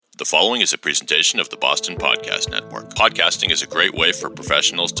The following is a presentation of the Boston Podcast Network. Podcasting is a great way for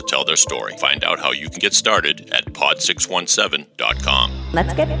professionals to tell their story. Find out how you can get started at pod617.com.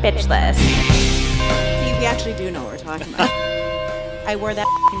 Let's get bitchless. See, we actually do know what we're talking about. I wore that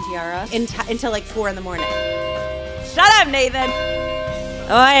tiara until like 4 a.m. Shut up, Nathan.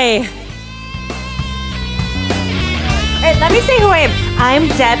 Oi. All right, let me say who I am. I'm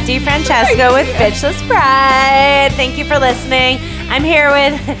Deb DeFrancesco with Bitchless Pride. Thank you for listening. I'm here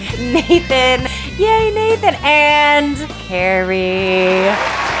with Nathan. Yay, Nathan. And Carrie.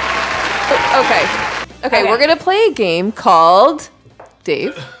 Okay, we're going to play a game called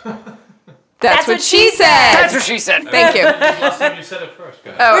Dave. That's what she said. That's what she said. Thank you. Last time you said it first. Go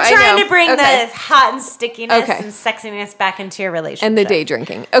ahead. Oh, We're trying to bring Okay. the hot and stickiness Okay. and sexiness back into your relationship. And the day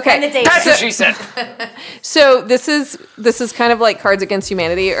drinking. Okay. And the day That's drinking. what she said. So this is kind of like Cards Against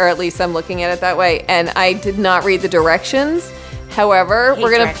Humanity, or at least I'm looking at it that way. And I did not read the directions. However,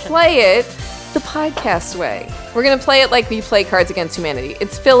 we're going to directions. play it the podcast way. We're going to play it like we play Cards Against Humanity.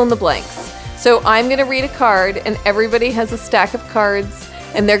 It's fill in the blanks. So I'm going to read a card, and everybody has a stack of cards,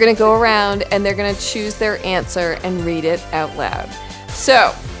 and they're going to go around, and they're going to choose their answer and read it out loud.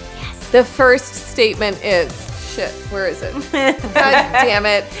 So the first statement is, shit, where is it? God damn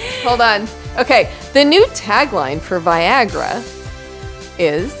it. Hold on. Okay, the new tagline for Viagra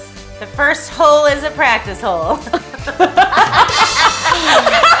is... The first hole is a practice hole. That's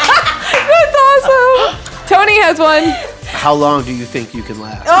awesome. Tony has one. How long do you think you can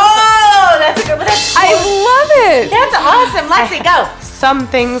last? Oh, that's a good one. I love it. That's awesome. Lexi, go. Some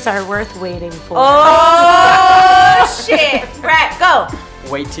things are worth waiting for. Oh, shit. Brett, go.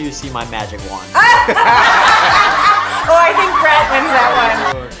 Wait till you see my magic wand. Oh, I think Brett wins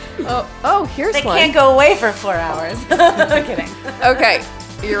that one. Oh, here's They one. can't go away for 4 hours. I'm kidding. Okay,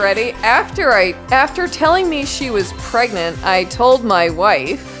 you ready? After telling me she was pregnant, I told my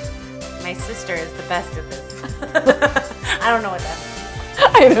wife. My sister is the best at this. I don't know what that means.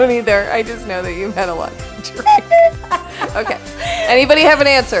 I don't either. I just know that you've had a lot to drink. Okay. Anybody have an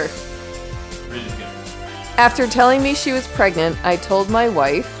answer? Read it again. After telling me she was pregnant, I told my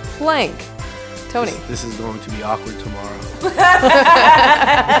wife blank. Tony. This is going to be awkward tomorrow.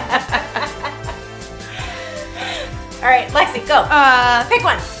 All right, Lexi, go. Pick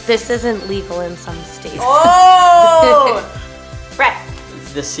one. This isn't legal in some states. Oh! Brett.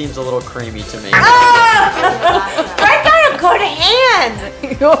 This seems a little creamy to me. Brett got a good hand.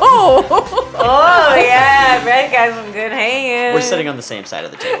 Oh. Oh, yeah. Brett got some good hands. We're sitting on the same side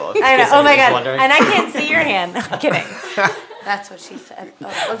of the table. I know. in case Oh, my anybody's God. wondering. And I can't see your hand. I'm kidding. That's what she said. Oh,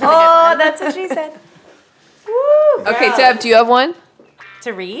 that wasn't a Oh, good one. that's what she said. Woo, Okay, girl. Deb, do you have one?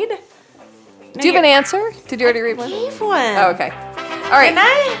 To read? Do you have an answer? Did you already read one? Gave one. Oh, okay. All right. Can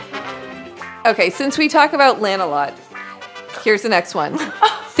I? Okay, since we talk about Lan a lot, here's the next one.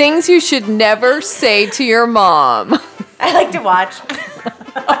 Things you should never say to your mom. I like to watch.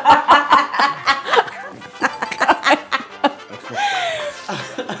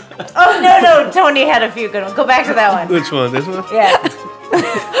 Oh, no. Tony had a few good ones. Go back to that one. Which one? This one? Yeah.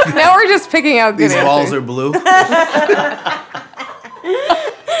 Now we're just picking out good These answers. walls are blue.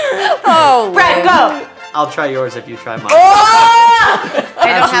 Oh, Brett, Lynn. go. I'll try yours if you try mine.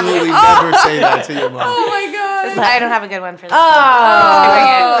 Absolutely never say that to your mom. Oh my god. I don't have a good one for this.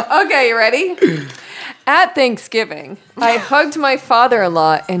 Oh, okay, you ready? At Thanksgiving, I hugged my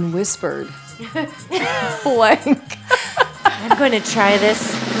father-in-law and whispered, blank. I'm going to try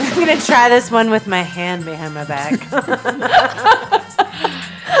this. I'm going to try this one with my hand behind my back.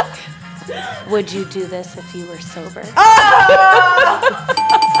 Would you do this if you were sober?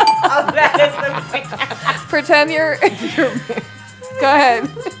 Oh, that is the Pretend you're Go ahead.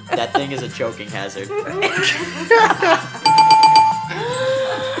 That thing is a choking hazard.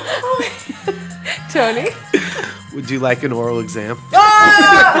 Tony? Would you like an oral exam? Oh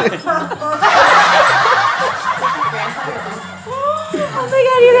my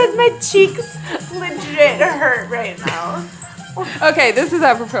god, you guys, my cheeks legit hurt right now. Okay, this is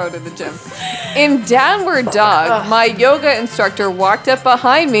apropos to the gym. In Downward Dog, my yoga instructor walked up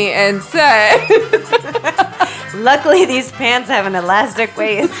behind me and said, Luckily, these pants have an elastic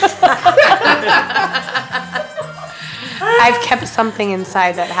waist. I've kept something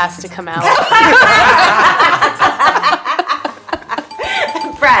inside that has to come out.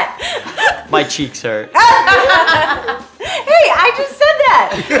 Brett. My cheeks hurt. Hey, I just said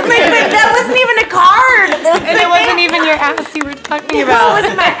that. Like, that wasn't even a card. And it wasn't even your ass you were talking No, it about.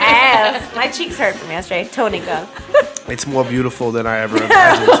 wasn't my ass. My cheeks hurt from yesterday. Tony, go. It's more beautiful than I ever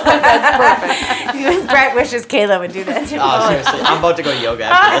imagined. Brett wishes Kayla would do that too. Oh, seriously. I'm about to go yoga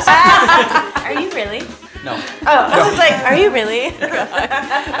after this. Are you really? No. Oh, I was like, are you really?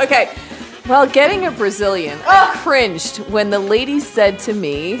 Okay. While getting a Brazilian, I cringed when the lady said to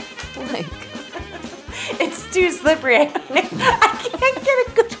me, like, It's too slippery. I can't get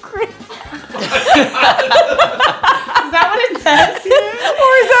a good grip. Is that what it says?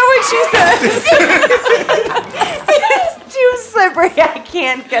 or is that what she said? It's too slippery. I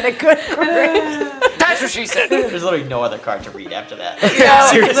can't get a good grip. That's what she said. There's literally no other card to read after that.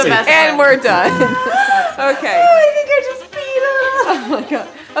 Seriously. And we're done. Okay. I think I just peed Oh my god.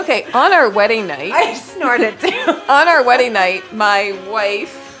 Okay, on our wedding night, I snorted too. on our wedding night, my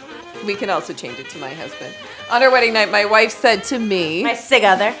wife, we can also change it to my husband. On our wedding night, my wife said to me, My sig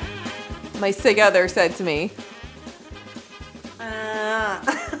other. my sig other said to me,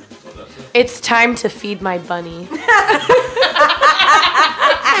 It's time to feed my bunny.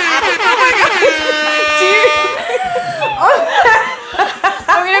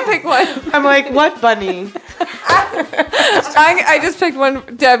 I'm gonna pick one. I'm like, what bunny? I just picked one.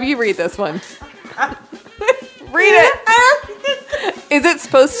 Deb, you read this one. Read it. Is it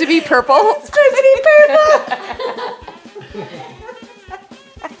supposed to be purple? It's supposed to be purple.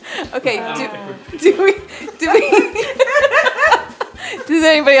 Okay. Do we? Does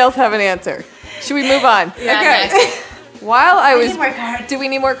anybody else have an answer? Should we move on? Yeah, Okay. next. While I was. need more cards. Do we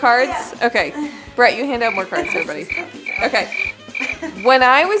need more cards? Okay. Brett, you hand out more cards to everybody. Okay. When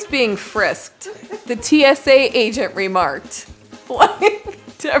I was being frisked, the TSA agent remarked, like,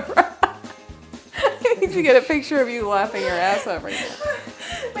 Deborah, I need to get a picture of you laughing your ass off right now.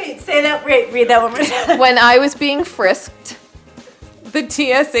 Wait, say that. Wait, read that one more time. When I was being frisked, the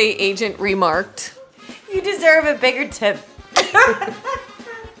TSA agent remarked, You deserve a bigger tip.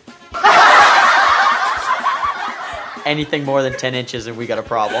 Anything more than 10 inches and we got a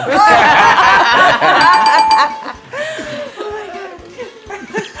problem.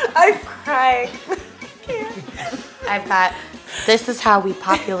 I'm crying. I've got, this is how we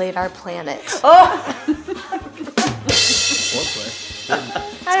populate our planet. I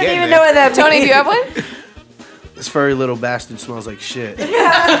don't even know what that Tony, do means. you have one? This furry little bastard smells like shit.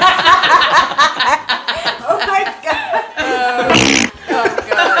 Oh my god.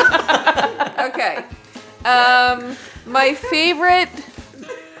 Okay. My favorite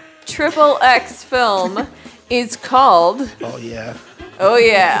XXX film is called, Oh yeah. oh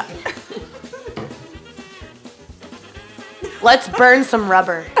yeah, Let's burn some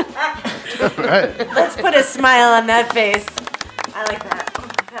rubber. Right. Let's put a smile on that face. I like that. Oh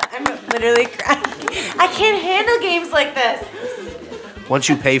my god, I'm literally crying. I can't handle games like this. Once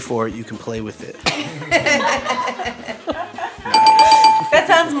you pay for it, you can play with it. That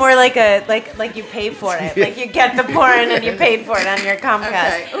sounds more like like you pay for it. Like you get the porn and you paid for it on your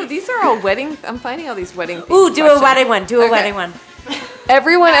Comcast. Okay. Oh, these are all wedding. I'm finding all these wedding. Ooh, do a questions. wedding one. Do a Okay. wedding one.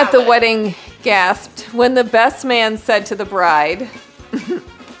 Everyone at the wedding gasped when the best man said to the bride, I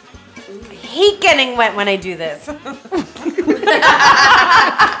hate getting wet when I do this.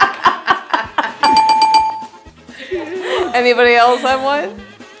 anybody else have one?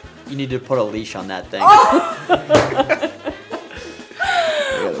 You need to put a leash on that thing. Oh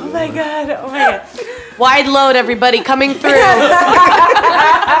my god. Oh my god. Wide load, everybody, coming through. Can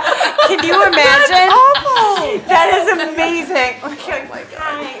you imagine? That is amazing. Oh my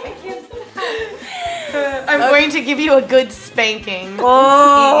god. I'm going to give you a good spanking.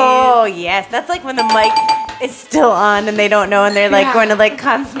 Oh yes, that's like when the mic is still on and they don't know and they're like going to like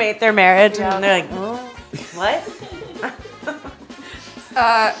consummate their marriage and they're like, oh, what?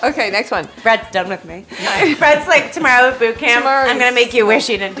 Okay, next one. Brett's done with me. Brett's like tomorrow at boot camp. Tomorrow I'm gonna is- make you wish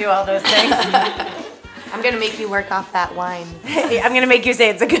you didn't do all those things. I'm going to make you work off that wine. I'm gonna make you say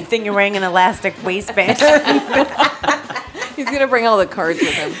it's a good thing you're wearing an elastic waistband. He's gonna bring all the cards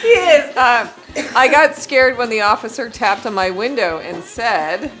with him. He is. I got scared when the officer tapped on my window and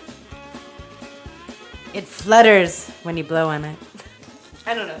said, It flutters when you blow on it.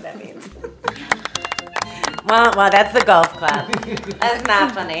 I don't know what that means. Well, that's the golf clap. That's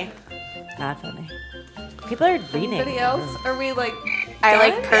not funny. Not funny. People are reading. anybody else? Are we like, I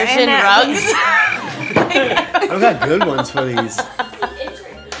like done? Persian rugs. I've got good ones for these.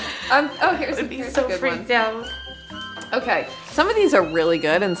 Oh, here's a good one. out. Okay, some of these are really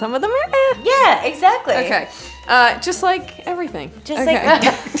good and some of them are eh. Yeah, exactly. Okay, just like everything. Just okay. like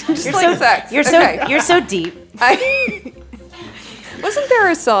just you're like so sex. You're Okay. you're so deep. Wasn't there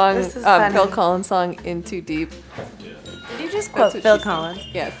a song, This is funny. Phil Collins song, "In Too Deep"? Did you just That's quote what Phil she said. Collins?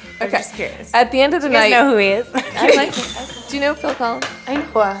 Yes. I'm Okay. just curious. At the end of the You guys night, know who he is? I like it. Do you know Phil Collins? I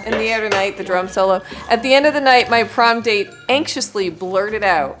know. In the other night, the drum solo. At the end of the night, my prom date anxiously blurted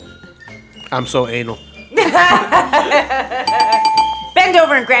out, I'm so anal. Bend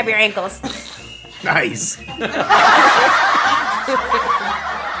over and grab your ankles. Nice.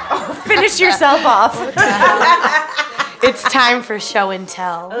 Finish yourself off. It's time for show and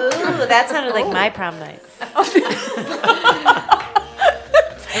tell. Ooh, that sounded like my prom night.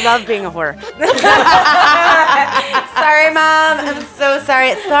 I love being a whore. Sorry, Mom. I'm so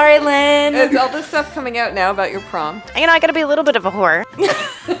sorry. Sorry, Lynn. Is all this stuff coming out now about your prom? You know, I gotta be a little bit of a whore.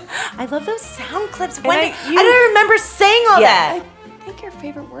 I love those sound clips. When I- I don't remember saying all that. I think your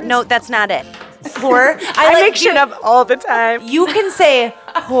favorite word No, that's not it. Whore. I make shit up all the time. You can say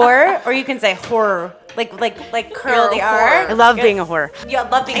whore or you can say horror. Like curl the R. I love being a whore. You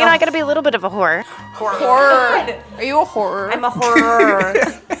love being You know, I gotta be a little bit of a whore. Horror. Are you a horror? I'm a horror.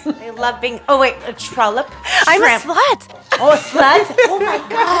 I love being. Oh wait, a trollop. I'm a Shrimp. slut. Oh, a slut. Oh my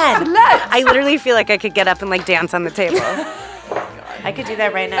god. I literally feel like I could get up and like dance on the table. I could do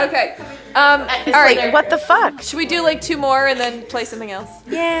that right now. Okay. All right. Like, what the fuck? Should we do like 2 more and then play something else?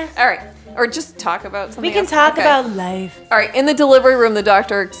 Yeah. All right. Or just talk about something We can else? talk Okay. about life. All right. In the delivery room, the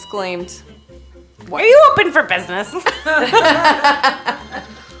doctor exclaimed, Are you open for business?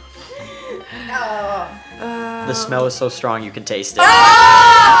 The smell is so strong you can taste it. and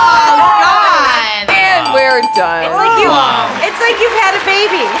we're done. It's like you've had a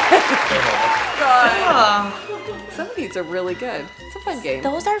baby. Some of these are really good. It's a fun game.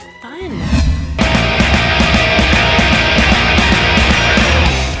 Those are fun.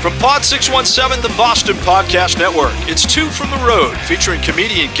 From Pod 617, the Boston Podcast Network, it's Two from the Road, featuring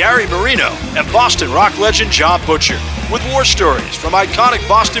comedian Gary Marino and Boston rock legend John Butcher, with war stories from iconic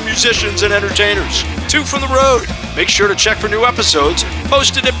Boston musicians and entertainers. Two from the Road. Make sure to check for new episodes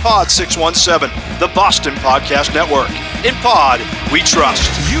posted at Pod 617, the Boston Podcast Network. In Pod, we trust.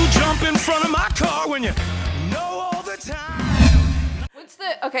 You jump in front of my car when you know all the time. What's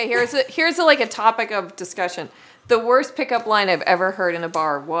the okay? Here's a, like a topic of discussion. The worst pickup line I've ever heard in a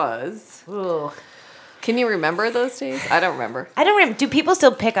bar was. Ooh. Can you remember those days? I don't remember. I don't remember. Do people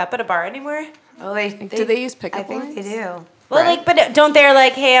still pick up at a bar anymore? Oh, Do they use pickup I think lines? they do. Well, Right. like, but don't they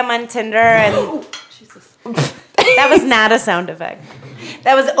like, hey, I'm on Tinder and that was not a sound effect.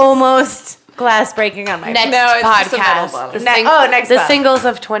 That was almost glass breaking on my. Next No, it's just a metal podcast. bottle. Next the bottle. singles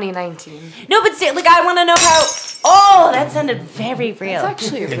of 2019. No, but like, I want to know how. Oh, that sounded very real. It's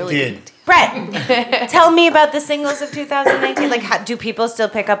actually a really Did. Brett, tell me about the singles of 2019. Like, do people still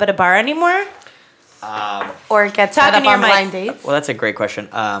pick up at a bar anymore? Or get Talking set up to your on mic. blind dates. Well, that's a great question.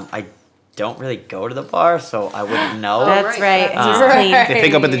 I don't really go to the bar, so I wouldn't know. That's right. right. He's clean. They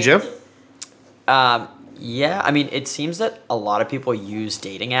pick up at the gym? Yeah, I mean, it seems that a lot of people use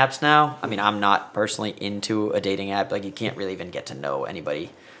dating apps now. I mean, I'm not personally into a dating app. Like, you can't really even get to know anybody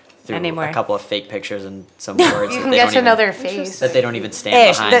through Anymore. a couple of fake pictures and some words You that can they get don't to know even, their face. that they don't even stand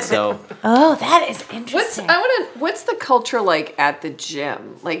Ish, behind. So Oh, that is interesting. What's the culture like at the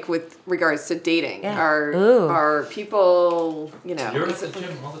gym? Like with regards to dating? Yeah. Are people, You're at the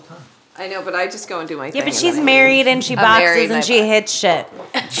gym all the time. I know, but I just go and do my thing. Yeah, but and she's then I married and she I'm boxes married and and she I hits shit.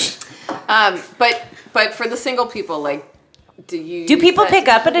 leave. But for the single people, like, do people pick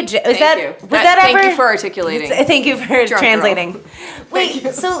up at a gym? Is that you. was that Thank ever? you for articulating. Thank you for Drunk translating.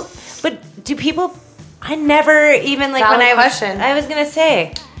 Wait, so but do people? I never even like when Valid I was. question. I was gonna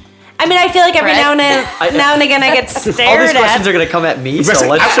say. I mean, I feel like every Brett? now and again I get stared all these questions at. are gonna come at me. Brett's So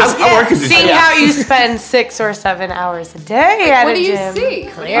like, let's just. I work at the Seeing gym. how you spend 6 or 7 hours a day at What a do you gym. see?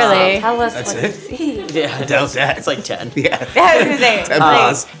 Clearly. Tell us That's what it? you see. Yeah, I doubt that. it's like 10. Yeah. I was gonna say. Ten like,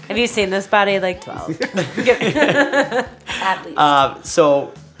 bars. have you seen this body? Like 12. At least.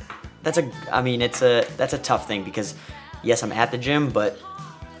 So that's a tough thing because yes, I'm at the gym, but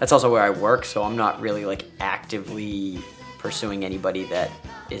that's also where I work, so I'm not really like actively pursuing anybody that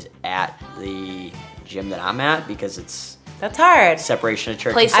is at the gym that I'm at because it's That's hard. separation of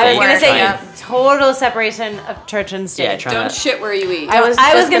church Place and I was state. gonna say Yeah. total separation of church and state. Yeah, trying Don't to. shit where you eat. I was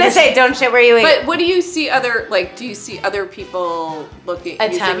I was just gonna say, don't shit where you eat. But what do you see do you see other people using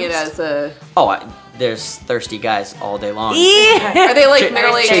Attempts. it as a? There's thirsty guys all day long. Are they like Ch-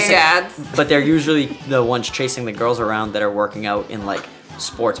 middle-aged chasing- dads? But they're usually the ones chasing the girls around that are working out in like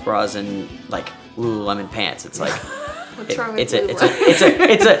sports bras and like Lululemon pants. It's like What's wrong with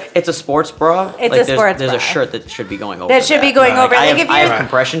it's a sports bra. It's like a sports there's bra. a shirt that should be going over. That should be going over. I Like, have, if I you're- have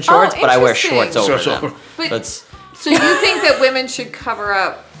compression shorts, but I wear interesting. shorts over Shorts them. over. But- So it's So you think that women should cover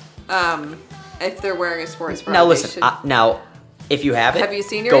up if they're wearing a sports bra? now they listen. should- Now, if you have it, Have you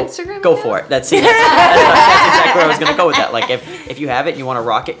seen your go, Instagram Go account? for it. That's exactly where I was gonna go with that. Like if you have it, and you want to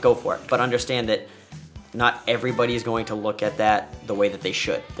rock it, go for it. But understand that not everybody is going to look at that the way that they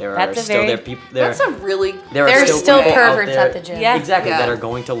should. There That's are a still very- there people. There, That's a really. there are There's still people out perverts there- at the gym. Yeah. Exactly, Yeah. that are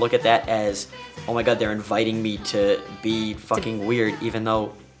going to look at that as, oh my god, they're inviting me to be fucking weird, even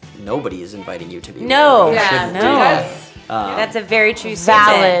though nobody is inviting you to be No. married. You Yeah, shouldn't no. do that. That's a very true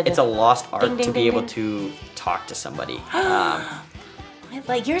Valid. statement. It's a lost art Ding, ding, to be ding, able ding. to talk to somebody.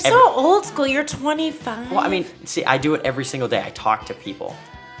 Like, you're so old school. You're 25. Well, I mean, see, I do it every single day. I talk to people.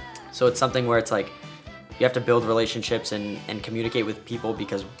 So it's something where it's like, you have to build relationships and communicate with people,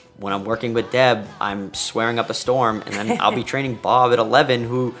 because when I'm working with Deb, I'm swearing up a storm, and then I'll be training Bob at 11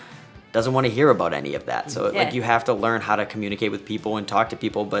 who doesn't want to hear about any of that. So like, you have to learn how to communicate with people and talk to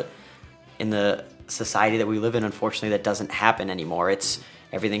people, but in the society that we live in, unfortunately, that doesn't happen anymore.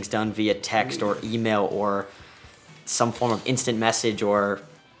 Everything's done via text or email or some form of instant message or...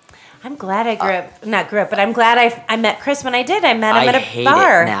 I'm glad I grew up, but I'm glad I met Chris when I did. I met him at a hate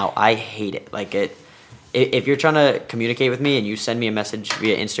bar. it now. I hate it. Like, if you're trying to communicate with me and you send me a message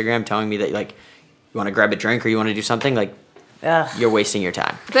via Instagram telling me that, like, you want to grab a drink or you want to do something, like, you're wasting your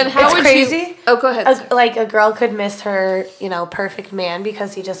time. Then how It's would crazy. you? Oh, go ahead. Like a girl could miss her, perfect man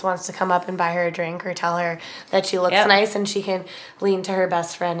because he just wants to come up and buy her a drink or tell her that she looks nice, and she can lean to her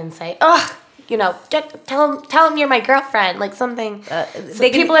best friend and say, "Oh, tell him you're my girlfriend," like something.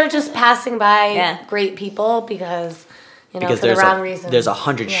 People are just passing by great people because Because for the wrong reasons. there's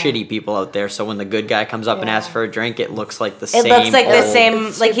 100 shitty people out there, so when the good guy comes up and asks for a drink, it looks like the It same. looks like the old- same,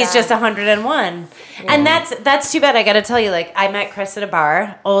 It's like too he's bad. just 101. And that's too bad. I got to tell you, like, I met Chris at a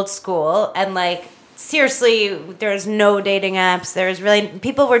bar, old school, and like, seriously, there's no dating apps. There's really,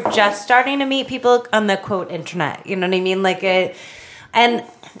 people were just starting to meet people on the quote internet. You know what I mean? Like, and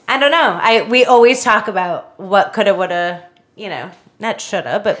I don't know. We always talk about what coulda, woulda, not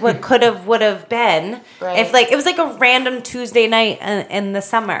shoulda, but what coulda, woulda been. Right. If like, it was like a random Tuesday night in the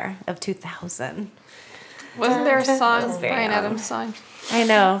summer of 2000. Wasn't there a song, very Bryan young. Adams song? I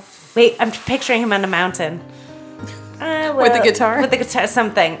know. Wait, I'm picturing him on a mountain. With the guitar? With the guitar,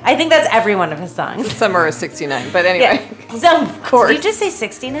 something. I think that's every one of his songs. Summer of '69, but anyway. Yeah. So, of course. Did you just say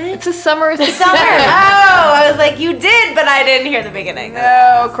 69? It's a summer of '69. Summer. Oh, I was like, you did, but I didn't hear the beginning.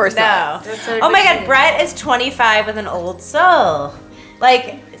 No, of course not. No. so Oh my God, between- Brett is 25 with an old soul.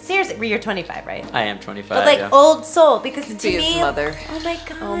 Like, seriously, you're 25, right? I am 25. But like yeah. old soul, because to be his me, mother. Oh my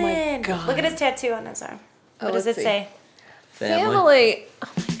God. Oh my God. Look at his tattoo on his arm. What does let's it see. say? Family.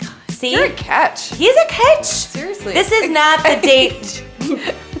 See? You're a catch. He's a catch. Seriously. This is not the date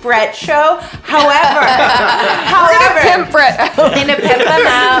Brett show. However, Pimp Brett. going to pimp them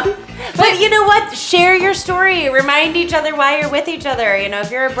out. But you know what? Share your story. Remind each other why you're with each other.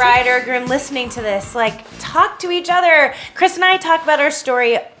 If you're a bride or a groom listening to this, like, talk to each other. Chris and I talk about our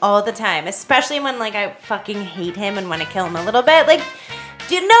story all the time, especially when, like, I fucking hate him and want to kill him a little bit. Like,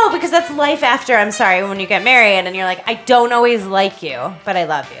 because that's life after, I'm sorry, when you get married and you're like, I don't always like you, but I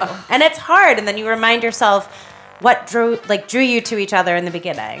love you. And it's hard. And then you remind yourself what drew you to each other in the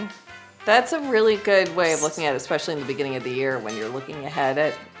beginning. That's a really good way of looking at it, especially in the beginning of the year when you're looking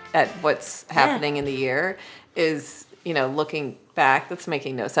ahead at what's happening in the year, is, looking back. That's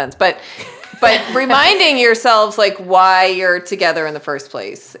making no sense. But reminding yourselves, like, why you're together in the first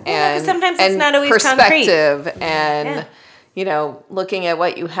place. Yeah, 'cause And sometimes it's not always perspective and Yeah. looking at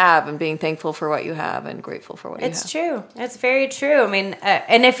what you have and being thankful for what you have and grateful for what you have. It's true. It's very true. I mean,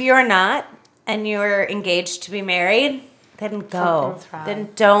 and if you're not and you're engaged to be married, then go. Something's wrong. Then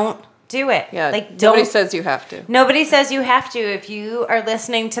don't do it. Yeah, Like, nobody don't. says you have to. Nobody says you have to. If you are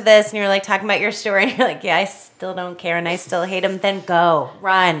listening to this and you're like talking about your story and you're like, yeah, I still don't care and I still hate him, then go.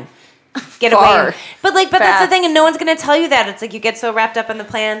 Run. Get Far. away. But that's the Fast. thing, and no one's gonna tell you that. It's like you get so wrapped up in the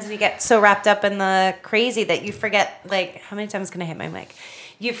plans and you get so wrapped up in the crazy that you forget, like, how many times can I hit my mic?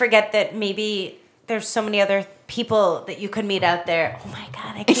 You forget that maybe there's so many other people that you could meet out there. Oh my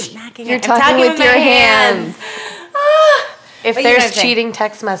God, I keep knocking You're it. I'm talking with my your hands. Ah. If What are you there's gonna say? cheating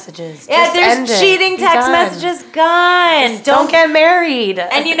text messages, Yeah, just there's end it. cheating Be text done. messages gone. Just don't get married.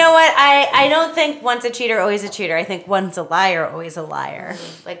 And you know what? I don't think once a cheater, always a cheater. I think once a liar, always a liar.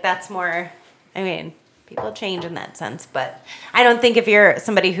 Like, that's more, I mean, people change in that sense. But I don't think if you're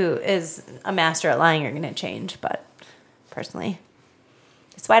somebody who is a master at lying, you're going to change. But personally,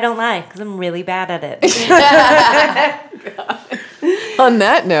 that's why I don't lie, because I'm really bad at it. On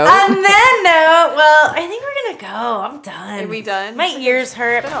that note. On that note, well, I think we're going to go. I'm done. Are we done? My ears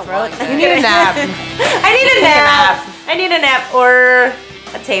hurt. been a Throat- long day. You need a nap. I need a nap. I need a nap or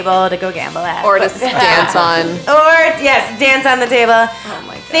a table to go gamble at. Or to But- dance on. Or, yes, dance on the table. Oh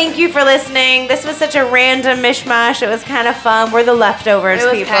my God. Thank you for listening. This was such a random mishmash. It was kind of fun. We're the leftovers It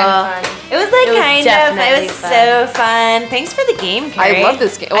was people. kind of fun. It was like It was kind of. It definitely was fun. so fun. Thanks for the game, Carrie. I love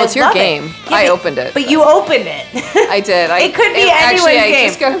this game. Well, it's your love it. game. Yeah, I but- opened it. But you opened it. I did. It could be actually, anyone's I game.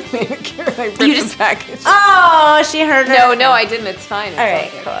 just got a manicure and I ripped You just- the package. Oh, she heard her. No, I didn't. It's fine. It's All right,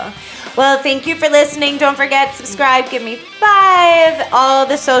 okay. cool. Well, thank you for listening. Don't forget, subscribe, give me 5. All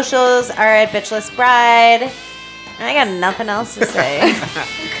the socials are at Bitchless Bride. I got nothing else to say.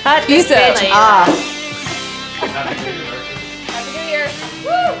 Cut this bitch off. Happy New Year.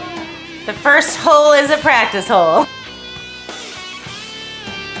 The first hole is a practice hole.